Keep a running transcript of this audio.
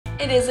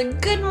It is a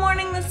good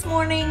morning this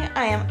morning.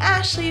 I am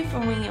Ashley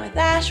from Winging It with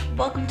Ash.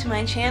 Welcome to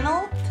my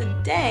channel.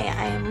 Today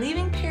I am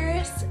leaving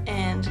Paris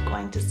and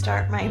going to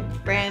start my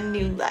brand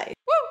new life.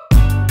 Woo!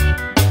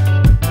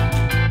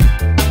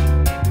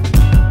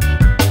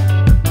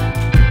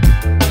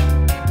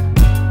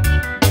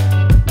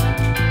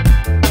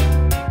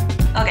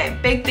 Okay,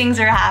 big things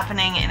are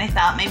happening and I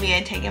thought maybe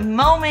I'd take a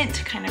moment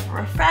to kind of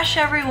refresh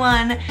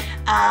everyone.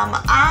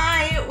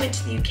 I went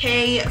to the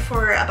UK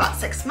for about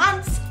 6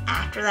 months.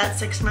 After that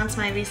 6 months,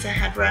 my visa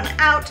had run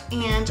out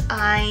and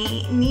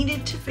I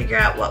needed to figure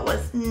out what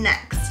was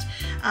next.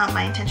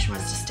 My intention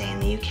was to stay in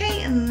the UK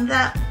and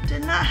that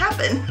did not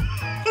happen.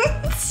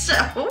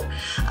 So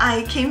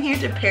I came here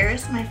to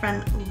Paris. My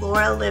friend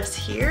Laura lives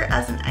here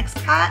as an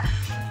expat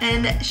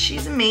and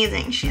she's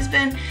amazing. She's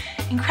been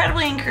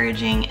incredibly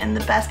encouraging and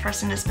the best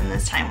person to spend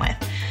this time with.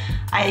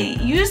 I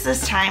used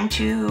this time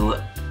to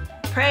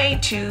pray,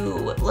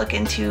 to look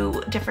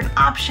into different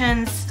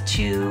options,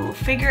 to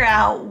figure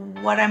out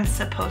what I'm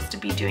supposed to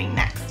be doing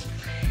next.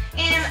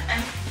 And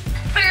I'm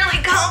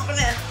fairly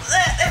confident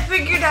that I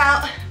figured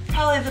out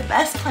probably the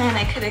best plan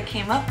I could have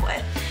came up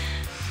with.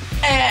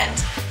 And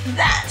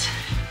that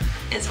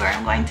is where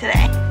I'm going today.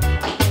 I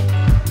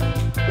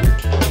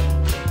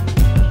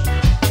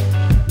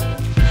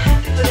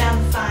have to go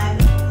down 5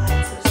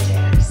 flights of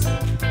stairs.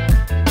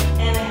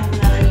 And I have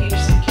another huge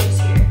suitcase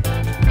here.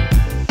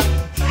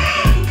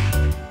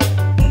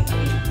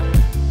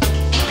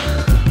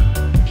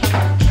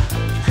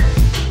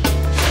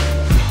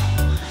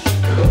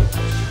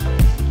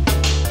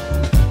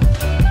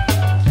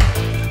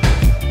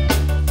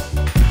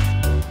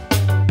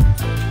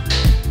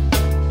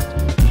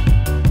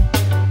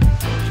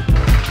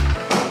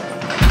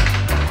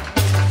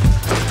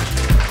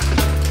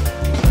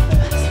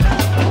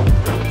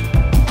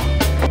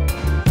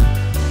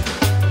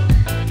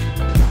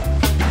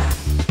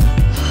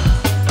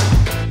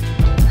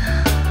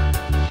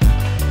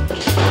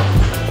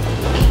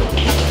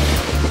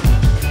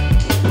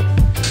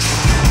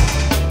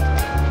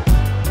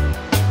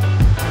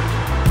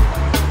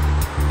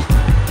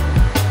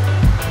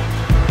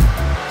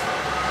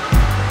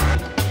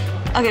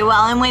 Okay,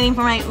 while I'm waiting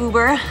for my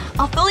Uber,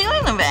 I'll fill you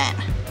in a bit.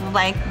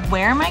 Like,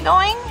 where am I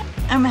going?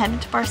 I'm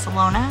headed to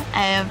Barcelona.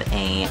 I have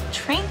a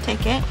train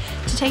ticket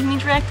to take me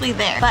directly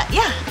there. But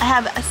yeah, I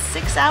have a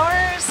 6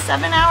 hours,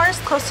 7 hours,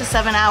 close to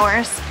 7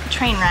 hours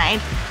train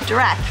ride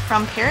direct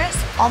from Paris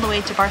all the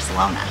way to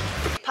Barcelona.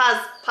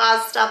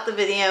 Pause, stop the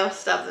video,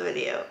 stop the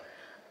video.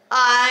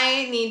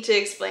 I need to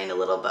explain a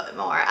little bit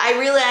more. I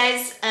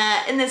realize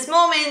in this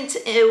moment,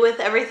 with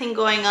everything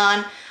going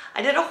on,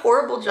 I did a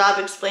horrible job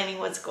explaining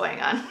what's going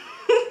on.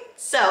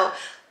 So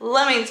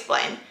let me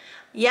explain.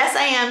 Yes,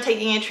 I am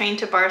taking a train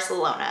to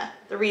Barcelona.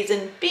 The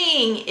reason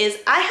being is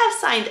I have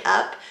signed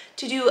up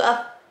to do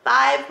a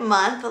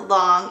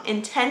 5-month-long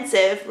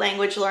intensive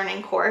language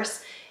learning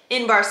course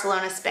in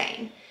Barcelona,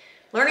 Spain.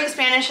 Learning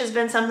Spanish has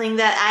been something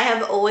that I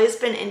have always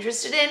been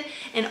interested in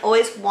and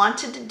always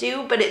wanted to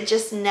do, but it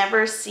just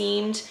never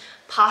seemed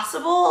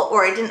possible,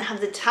 or I didn't have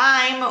the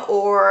time,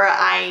 or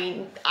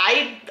I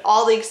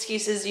all the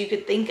excuses you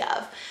could think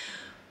of.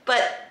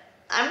 But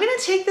I'm gonna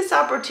take this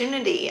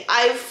opportunity.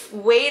 I've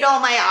weighed all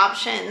my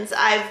options.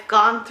 I've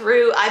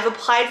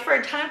applied for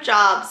a ton of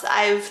jobs.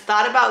 I've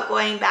thought about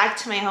going back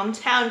to my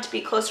hometown to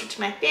be closer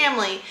to my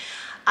family.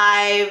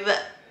 I've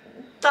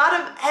thought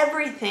of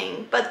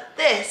everything, but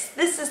this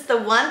is the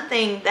one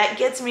thing that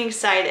gets me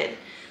excited,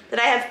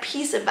 that I have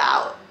peace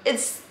about.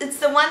 It's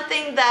the one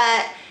thing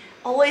that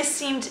always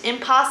seemed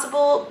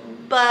impossible,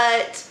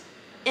 but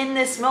in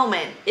this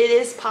moment, it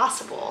is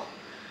possible.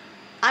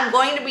 I'm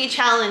going to be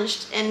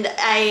challenged and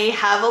I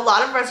have a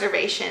lot of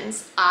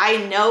reservations.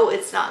 I know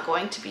it's not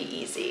going to be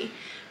easy,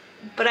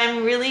 but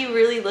I'm really,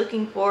 really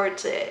looking forward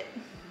to it.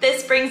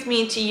 This brings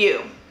me to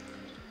you.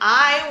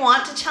 I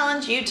want to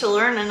challenge you to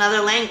learn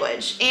another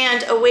language,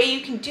 and a way you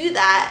can do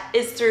that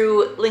is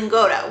through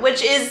LINGODA,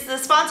 which is the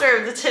sponsor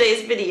of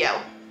today's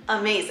video.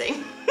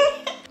 Amazing.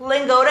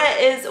 LINGODA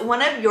is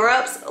one of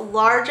Europe's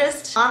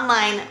largest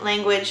online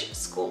language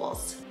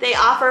schools. They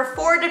offer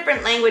 4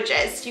 different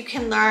languages. You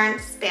can learn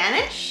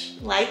Spanish,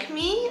 like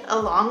me,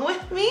 along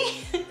with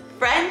me,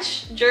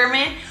 French,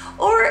 German,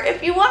 or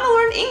if you want to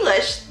learn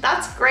English,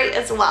 that's great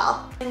as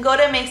well.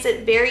 LINGODA makes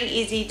it very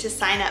easy to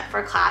sign up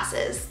for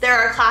classes. There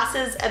are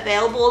classes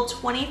available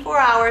 24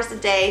 hours a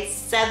day,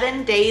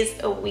 7 days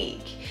a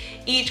week.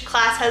 Each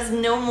class has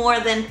no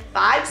more than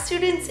 5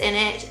 students in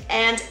it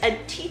and a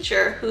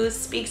teacher who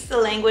speaks the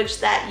language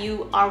that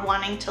you are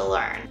wanting to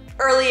learn.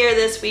 Earlier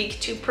this week,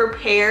 to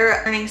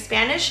prepare learning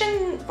Spanish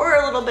and for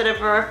a little bit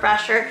of a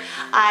refresher,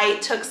 I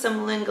took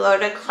some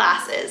LINGODA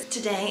classes.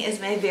 Today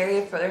is my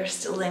very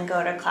first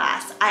LINGODA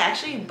class. I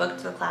actually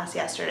booked the class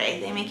yesterday.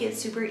 They make it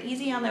super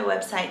easy on their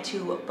website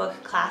to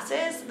book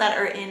classes that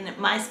are in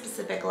my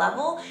specific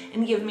level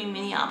and give me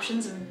many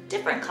options of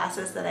different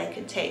classes that I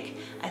could take.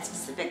 I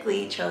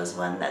specifically chose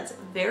one that's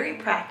very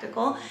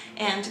practical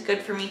and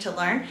good for me to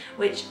learn,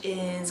 which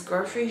is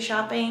grocery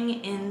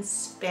shopping in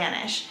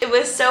Spanish. It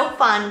was so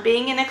fun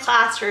being in a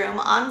classroom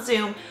on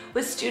Zoom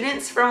with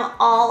students from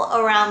all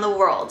around the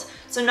world.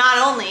 So not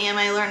only am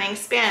I learning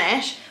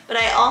Spanish, but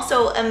I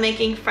also am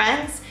making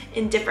friends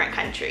in different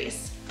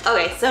countries.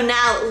 Okay, so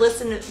now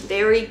listen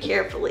very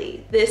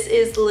carefully. This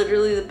is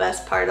literally the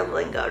best part of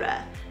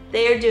Lingoda.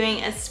 They are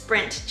doing a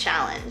sprint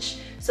challenge.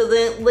 So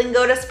the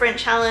Lingoda Sprint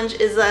Challenge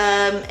is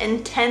an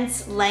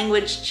intense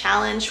language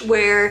challenge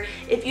where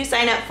if you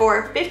sign up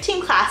for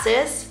 15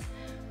 classes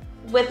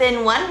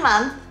within 1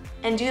 month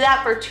and do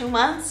that for 2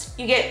 months,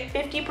 you get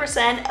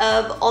 50%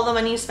 of all the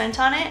money you spent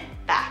on it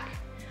back.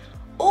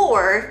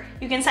 Or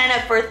you can sign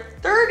up for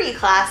 30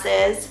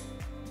 classes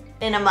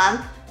in a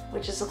month,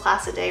 which is a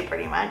class a day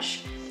pretty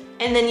much,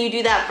 and then you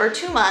do that for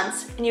 2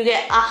 months and you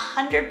get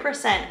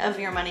 100% of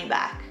your money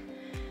back.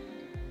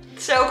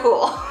 So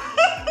cool.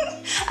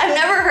 I've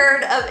never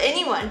heard of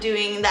anyone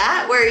doing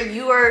that, where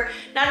you are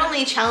not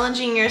only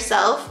challenging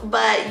yourself,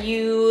 but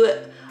you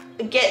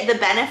get the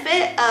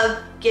benefit of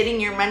getting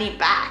your money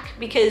back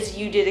because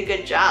you did a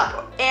good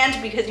job and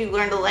because you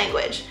learned a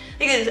language. I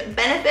think it's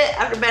benefit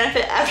after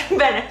benefit after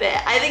benefit.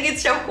 I think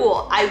it's so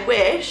cool. I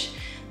wish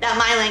that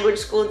my language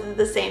school did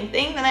the same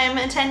thing that I'm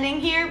attending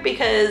here,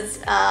 because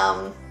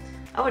I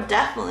would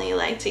definitely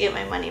like to get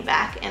my money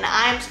back, and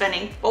I'm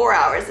spending 4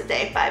 hours a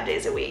day, 5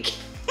 days a week.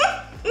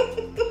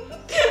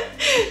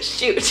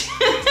 Shoot,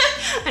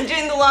 I'm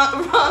doing the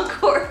wrong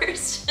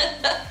course.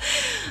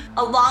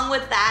 Along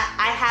with that,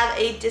 I have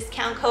a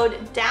discount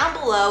code down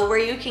below where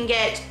you can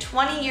get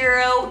 20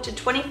 euro to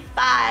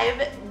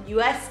 25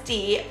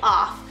 USD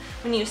off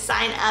when you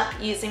sign up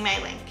using my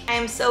link. I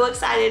am so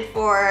excited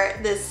for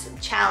this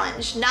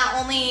challenge. Not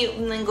only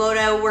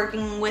Lingoda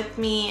working with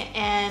me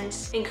and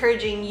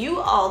encouraging you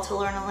all to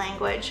learn a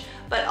language,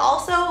 but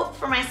also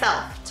for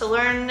myself to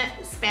learn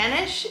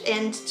Spanish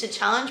and to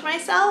challenge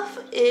myself.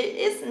 It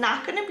is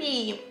not gonna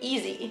be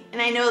easy, and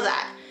I know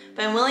that,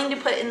 but I'm willing to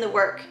put in the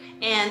work.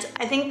 And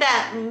I think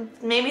that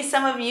maybe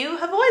some of you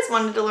have always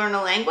wanted to learn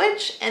a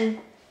language, and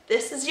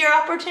this is your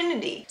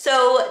opportunity.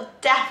 So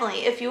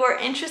definitely, if you are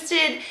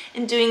interested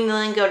in doing the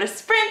Lingoda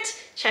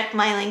Sprint, check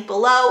my link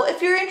below.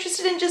 If you're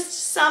interested in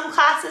just some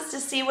classes to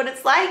see what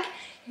it's like,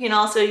 you can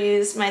also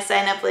use my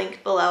sign up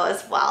link below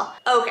as well.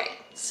 Okay,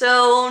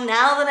 so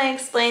now that I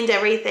explained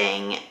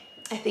everything,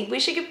 I think we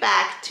should get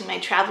back to my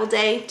travel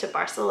day to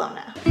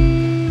Barcelona.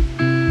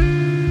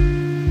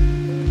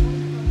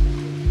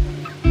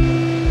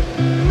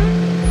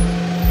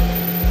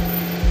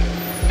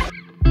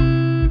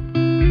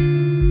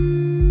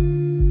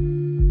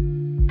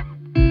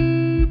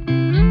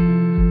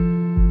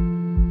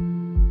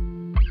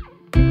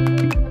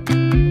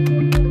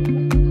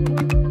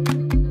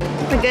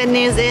 Good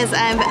news is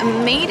I've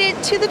made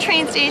it to the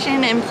train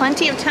station in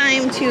plenty of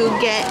time to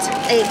get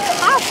a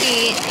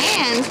coffee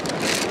and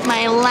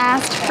my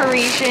last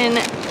Parisian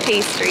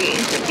pastry.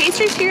 The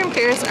pastries here in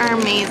Paris are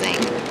amazing.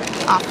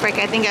 Oh frick,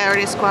 I think I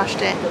already squashed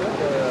it.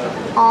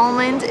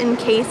 Almond in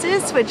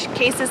cases, which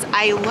cases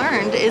I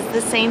learned is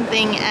the same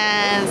thing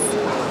as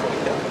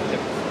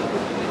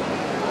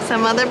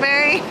some other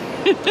berry.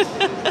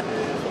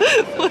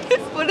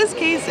 What is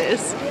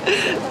cases?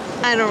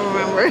 I don't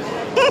remember.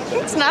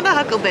 It's not a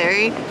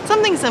huckleberry,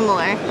 something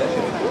similar.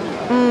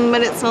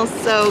 But it smells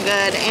so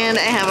good, and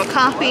I have a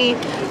coffee,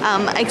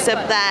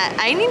 except that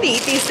I need to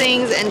eat these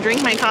things and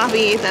drink my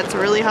coffee that's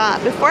really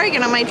hot before I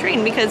get on my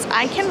train, because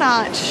I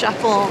cannot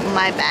shuffle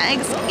my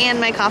bags and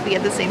my coffee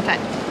at the same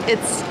time.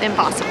 It's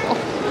impossible.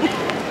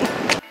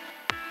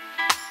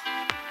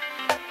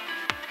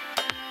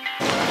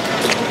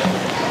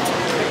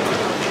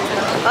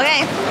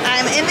 Okay,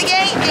 I'm in the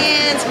gate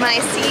and my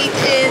seat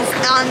is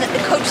on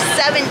coach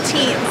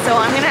 17, so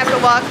I'm gonna have to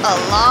walk a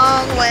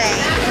long way.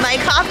 My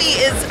coffee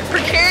is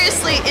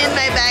precariously in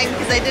my bag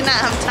because I did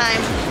not have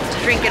time to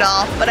drink it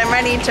all, but I'm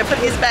ready to put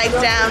these bags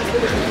down,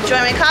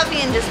 enjoy my coffee,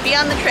 and just be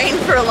on the train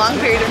for a long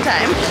period of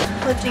time.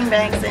 Lifting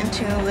bags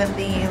into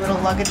the little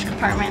luggage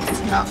compartments,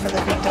 not for the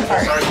big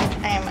part.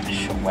 I am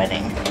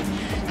sweating.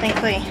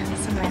 Thankfully,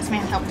 some nice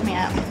man helped me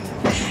out.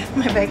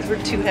 My bags were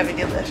too heavy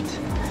to lift.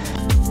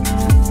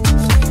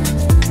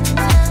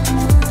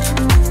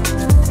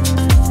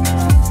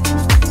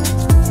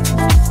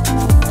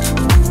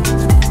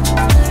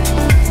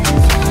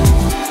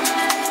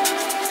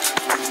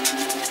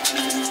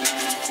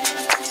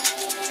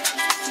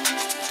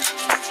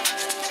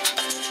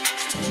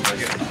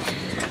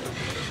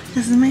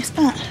 This is my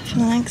spot for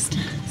the next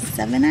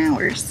 7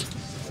 hours.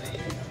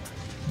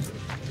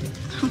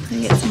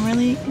 Hopefully get some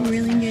really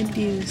good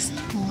views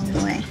along the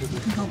way,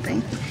 I'm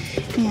hoping.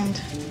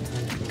 And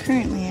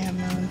currently I have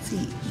my own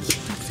seat.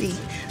 Let's see.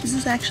 This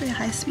is actually a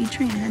high-speed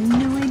train. I had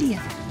no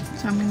idea.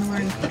 So I'm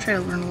gonna try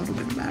to learn a little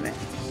bit about it.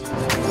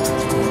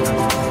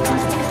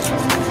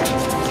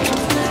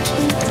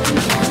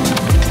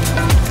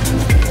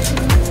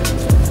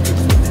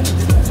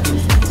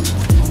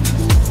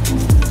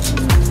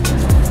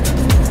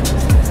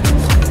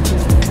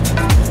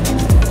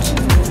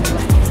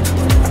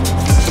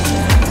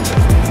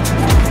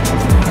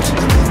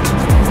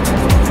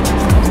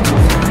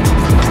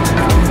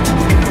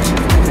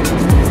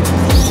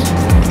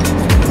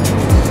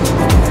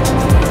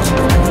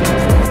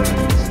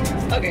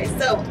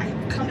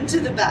 I've come into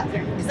the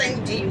bathroom because I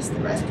need to use the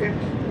restroom.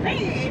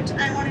 But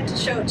I wanted to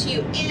show it to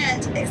you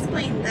and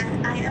explain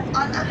that I am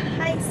on a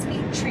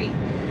high-speed train.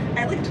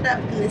 I looked it up,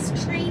 and this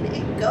train,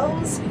 it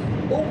goes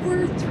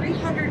over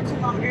 300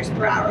 kilometers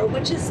per hour,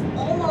 which is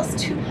almost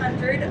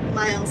 200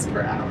 miles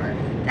per hour.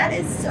 That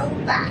is so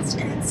fast,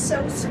 and it's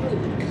so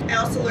smooth. I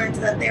also learned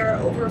that there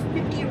are over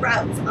 50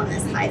 routes on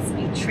this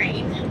high-speed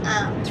train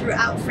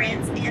throughout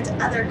France and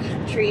other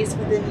countries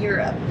within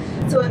Europe.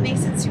 So it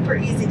makes it super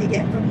easy to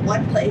get from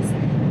one place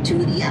to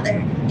the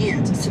other,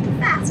 and super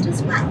fast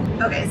as well.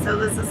 Okay, so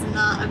this is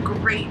not a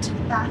great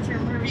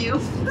bathroom review,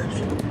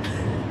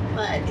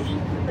 but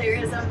there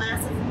is a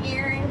massive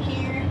mirror in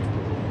here,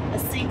 a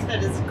sink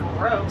that is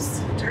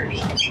gross,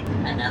 dirty,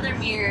 another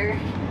mirror,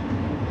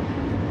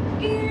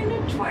 and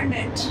a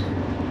toilet,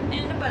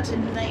 and a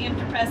button that you have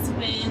to press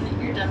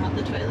when you're done with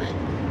the toilet.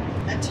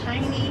 A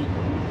tiny,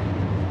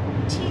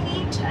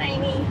 teeny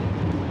tiny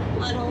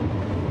little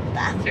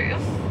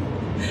bathroom.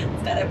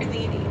 It's got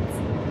everything it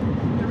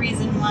needs. The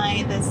reason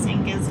why the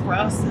sink is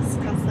gross is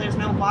because there's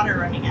no water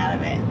running out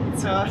of it.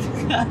 So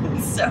I've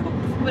got soap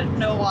but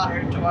no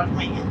water to wash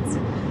my hands.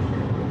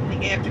 I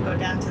think I have to go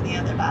down to the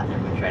other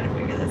bathroom and try to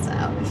figure this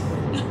out.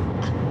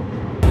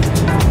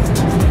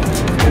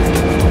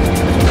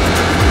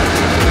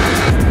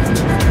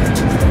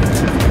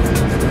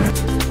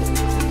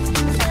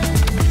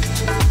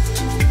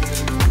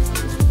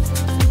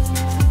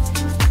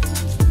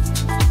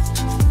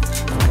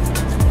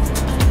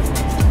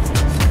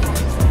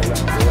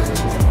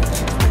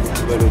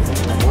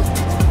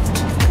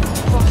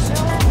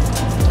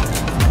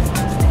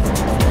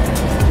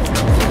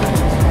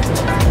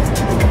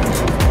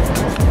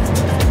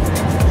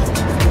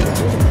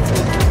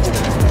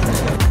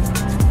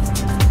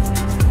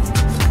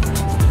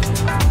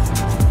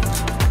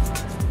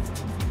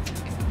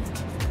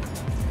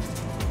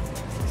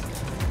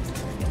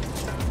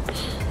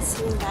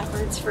 Sitting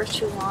backwards for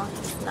too long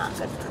is not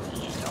good for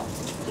me. I don't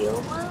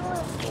feel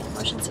well. I get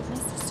motion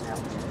sickness, so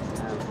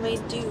I may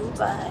do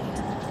by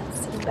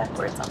sitting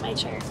backwards on my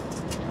chair.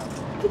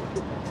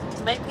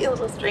 It might be a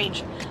little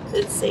strange, but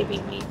it's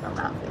saving me from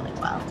not feeling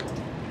well.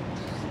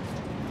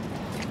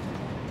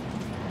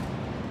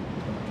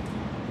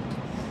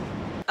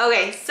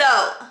 Okay,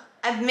 so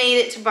I've made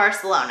it to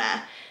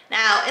Barcelona.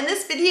 Now, in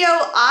this video,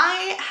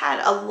 I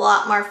had a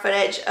lot more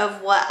footage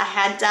of what I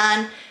had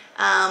done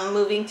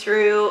moving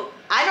through.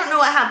 I don't know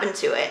what happened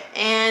to it,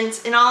 and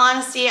in all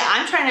honesty,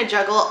 I'm trying to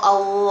juggle a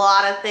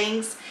lot of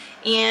things,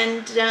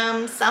 and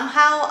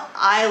somehow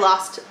I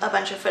lost a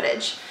bunch of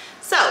footage.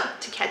 So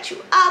to catch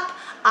you up,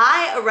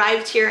 I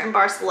arrived here in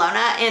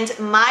Barcelona, and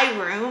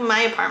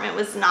my apartment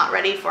was not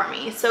ready for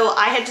me, so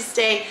I had to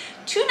stay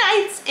 2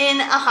 nights in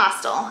a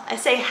hostel. I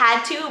say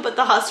had to, but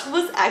the hostel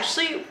was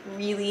actually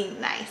really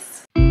nice.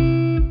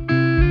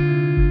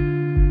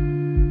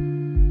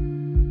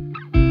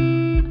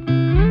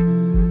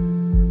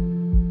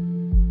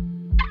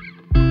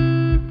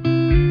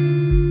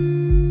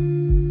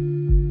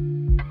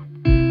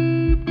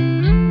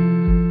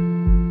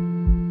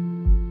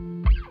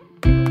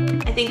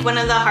 I think one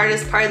of the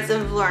hardest parts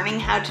of learning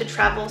how to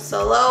travel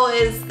solo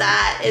is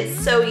that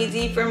it's so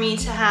easy for me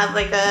to have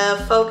like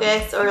a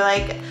focus, or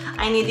like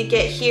I need to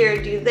get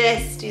here, do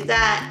this, do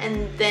that,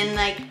 and then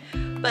like,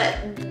 but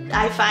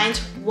I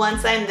find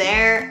once I'm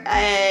there,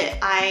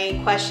 I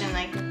question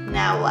like,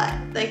 now what?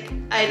 Like,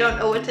 I don't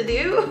know what to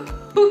do.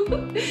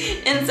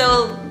 And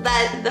so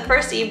that the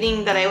first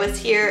evening that I was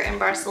here in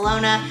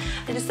Barcelona,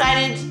 I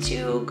decided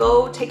to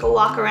go take a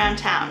walk around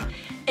town.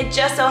 It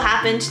just so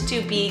happened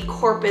to be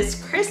Corpus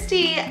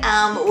Christi,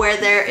 where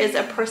there is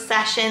a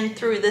procession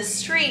through the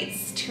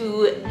streets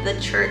to the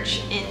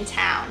church in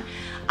town.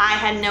 I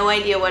had no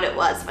idea what it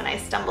was when I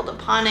stumbled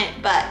upon it,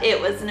 but it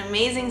was an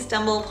amazing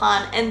stumble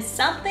upon, and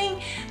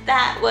something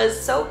that was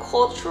so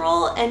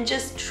cultural and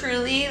just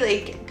truly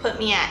like put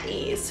me at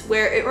ease,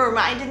 where it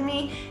reminded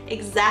me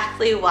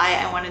exactly why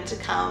I wanted to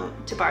come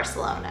to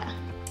Barcelona.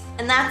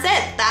 And that's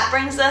it. That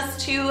brings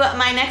us to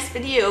my next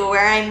video,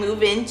 where I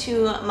move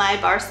into my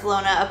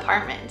Barcelona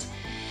apartment.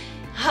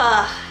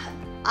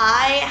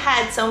 I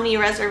had so many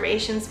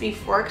reservations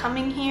before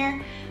coming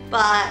here,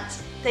 but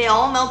they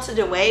all melted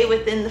away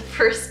within the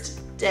first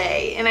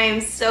day, and I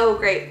am so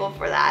grateful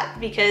for that,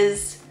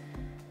 because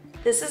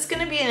this is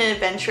going to be an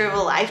adventure of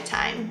a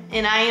lifetime,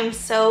 and I am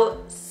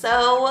so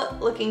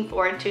looking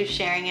forward to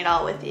sharing it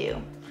all with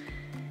you.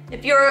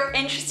 If you're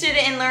interested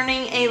in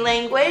learning a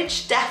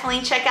language,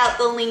 definitely check out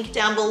the link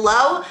down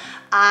below.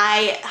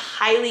 I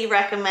highly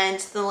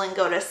recommend the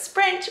LINGODA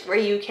Sprint, where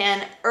you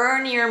can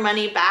earn your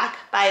money back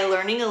by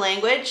learning a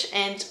language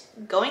and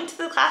going to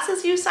the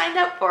classes you signed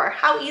up for.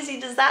 How easy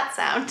does that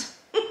sound?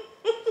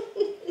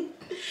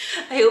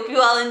 I hope you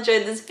all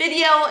enjoyed this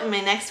video. In my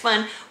next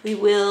one, we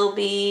will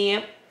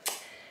be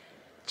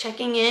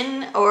checking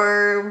in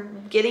or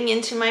getting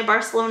into my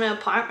Barcelona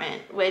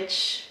apartment,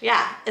 which,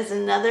 yeah, is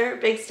another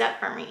big step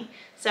for me.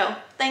 So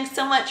thanks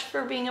so much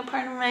for being a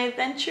part of my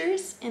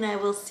adventures, and I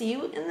will see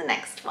you in the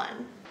next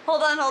one.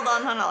 Hold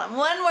on.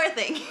 One more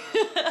thing.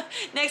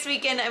 Next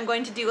weekend, I'm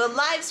going to do a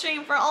live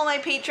stream for all my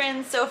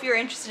patrons. So if you're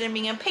interested in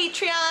being a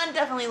Patreon,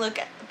 definitely look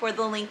for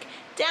the link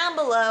down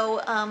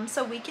below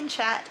so we can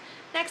chat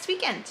next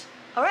weekend.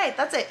 All right,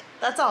 that's it.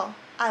 That's all.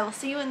 I will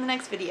see you in the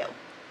next video.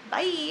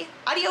 Bye.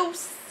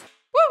 Adios.